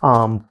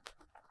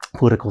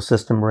political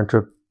system or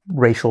into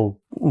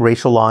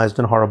racialized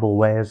in horrible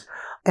ways.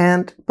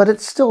 But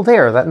it's still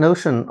there, that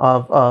notion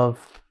of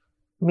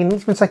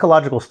even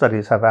psychological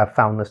studies have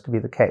found this to be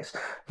the case.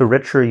 The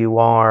richer you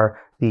are,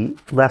 the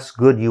less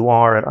good you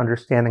are at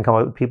understanding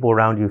how people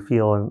around you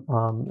feel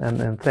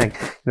and think.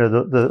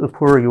 The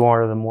poorer you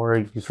are, the more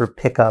you sort of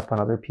pick up on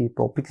other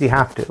people because you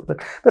have to,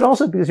 but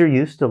also because you're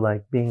used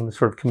to being in this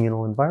sort of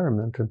communal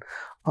environment.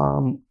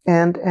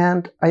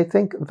 And I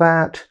think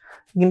that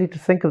you need to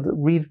think of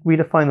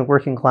redefine the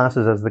working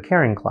classes as the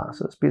caring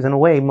classes, because in a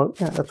way,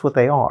 that's what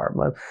they are.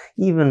 But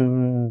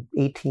even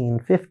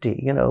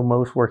 1850,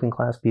 most working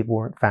class people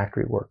weren't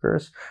factory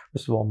workers.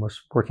 First of all,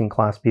 most working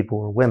class people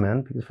were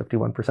women, because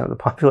 51% of the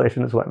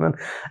population is women.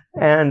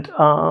 And,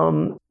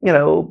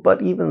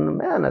 but even the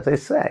men, as I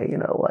say,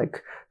 there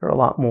are a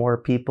lot more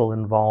people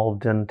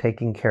involved in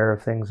taking care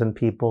of things and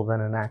people than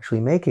in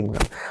actually making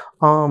them.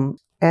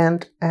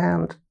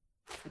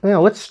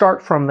 Let's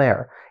start from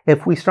there.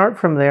 If we start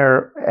from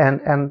there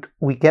and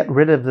we get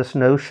rid of this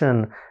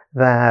notion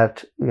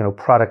that,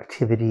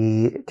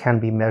 productivity can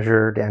be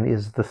measured and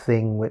is the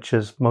thing which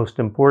is most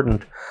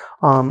important,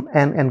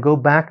 and go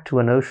back to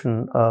a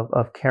notion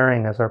of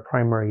caring as our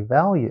primary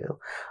value,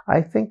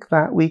 I think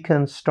that we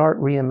can start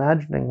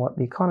reimagining what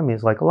the economy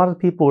is like. A lot of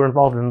people who are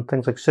involved in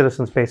things like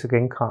citizens' basic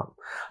income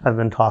have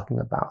been talking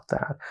about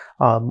that.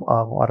 A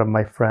lot of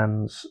my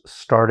friends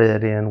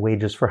started in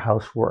wages for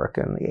housework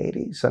in the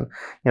 80s. And,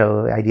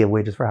 the idea of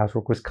wages for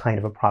housework was kind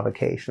of a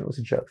provocation. It was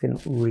a joke. They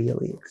didn't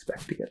really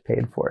expect to get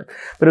paid for it.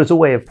 But it was a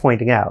way of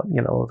pointing out,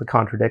 the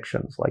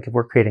contradictions. Like, if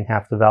we're creating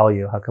half the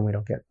value, how come we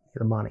don't get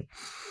the money?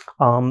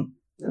 And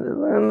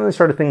they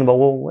started thinking about,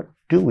 well, what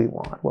do we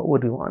want? What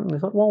would we want? And they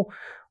thought, well,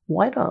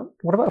 what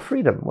about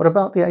freedom? What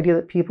about the idea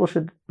that people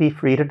should be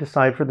free to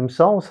decide for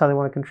themselves how they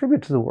want to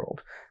contribute to the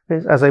world?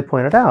 Because, as I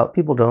pointed out,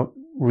 people don't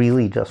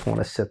really just want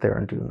to sit there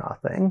and do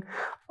nothing.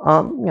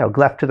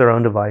 Left to their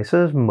own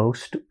devices,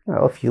 most,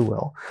 a few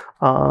will,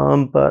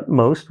 but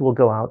most will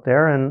go out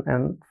there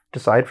and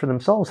decide for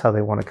themselves how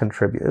they want to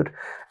contribute.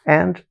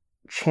 And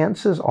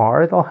chances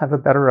are they'll have a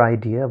better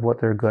idea of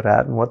what they're good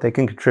at and what they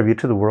can contribute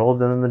to the world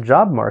than in the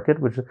job market,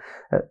 which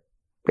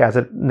as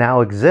it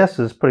now exists,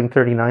 is putting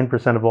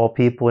 39% of all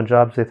people in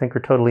jobs they think are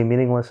totally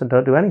meaningless and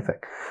don't do anything.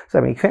 So,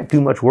 I mean, you can't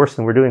do much worse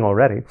than we're doing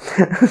already.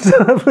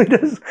 So if we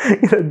just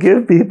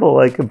give people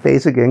like a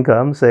basic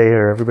income, say,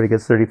 or everybody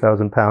gets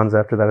 £30,000,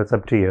 after that it's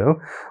up to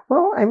you,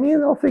 well, I mean,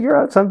 they'll figure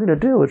out something to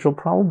do, which will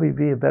probably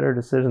be a better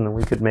decision than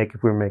we could make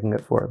if we were making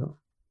it for them.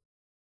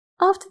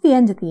 After the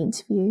end of the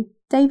interview,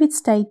 David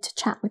stayed to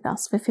chat with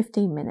us for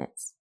 15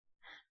 minutes.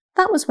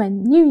 That was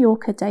when New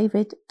Yorker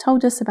David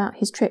told us about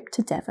his trip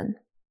to Devon.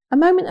 A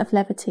moment of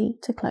levity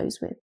to close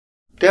with.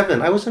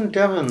 Devon. I was in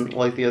Devon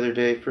like the other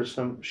day for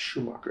some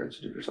Schumacher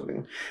Institute or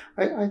something.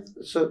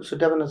 So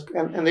Devon is,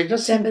 and they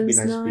just seem to be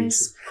nice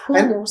beaches.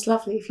 Cornwall's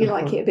lovely if you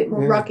like it a bit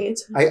more rugged.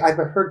 I've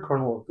heard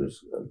Cornwall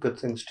does good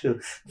things too.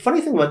 The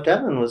funny thing about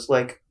Devon was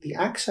like the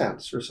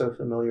accents were so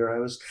familiar. I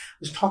was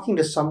talking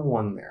to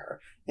someone there,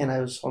 and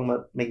I was talking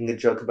about making a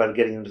joke about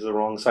getting into the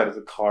wrong side of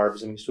the car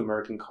because I'm used to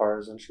American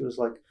cars, and she was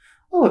like,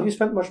 "Oh, have you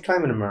spent much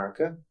time in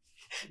America?"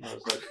 And I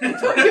was like,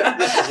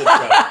 this is a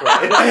joke,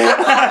 right?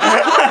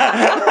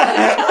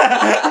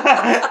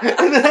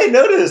 And then I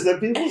noticed that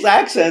people's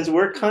accents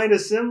were kind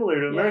of similar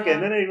to American.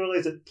 And then I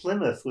realized that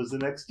Plymouth was the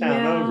next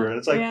town over. And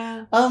it's like,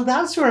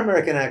 that's where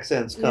American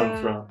accents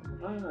come from.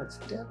 Oh, it's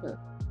Devon.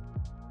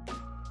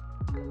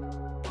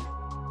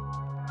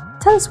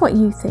 Tell us what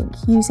you think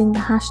using the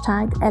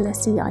hashtag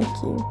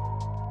LSEIQ.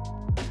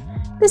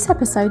 This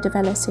episode of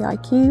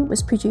LSEIQ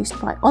was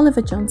produced by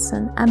Oliver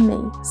Johnson and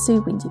me,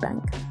 Sue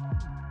Windybank.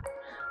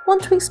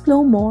 Want to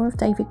explore more of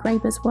David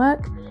Graeber's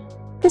work?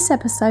 This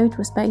episode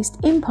was based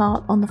in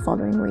part on the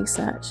following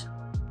research.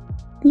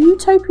 The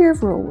Utopia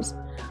of Rules,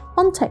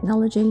 on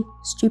Technology,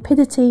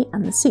 Stupidity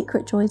and the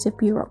Secret Joys of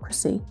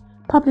Bureaucracy,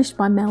 published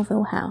by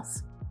Melville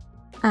House.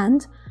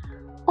 And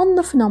On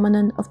the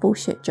Phenomenon of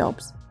Bullshit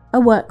Jobs, a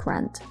work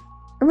rant,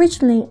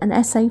 originally an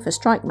essay for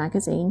Strike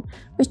magazine,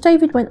 which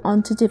David went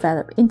on to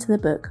develop into the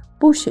book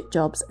Bullshit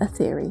Jobs, A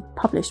Theory,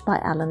 published by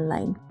Alan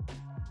Lane.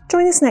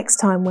 Join us next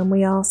time when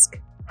we ask,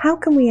 how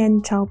can we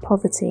end child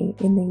poverty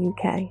in the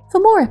UK? For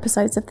more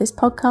episodes of this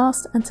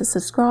podcast and to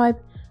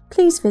subscribe,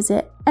 please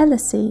visit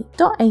lse.ac.uk/IQ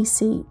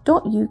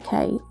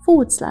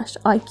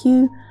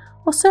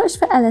or search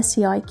for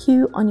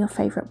LSEIQ on your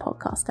favourite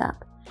podcast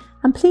app.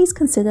 And please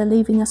consider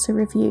leaving us a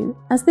review,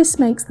 as this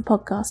makes the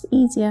podcast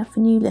easier for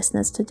new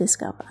listeners to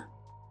discover.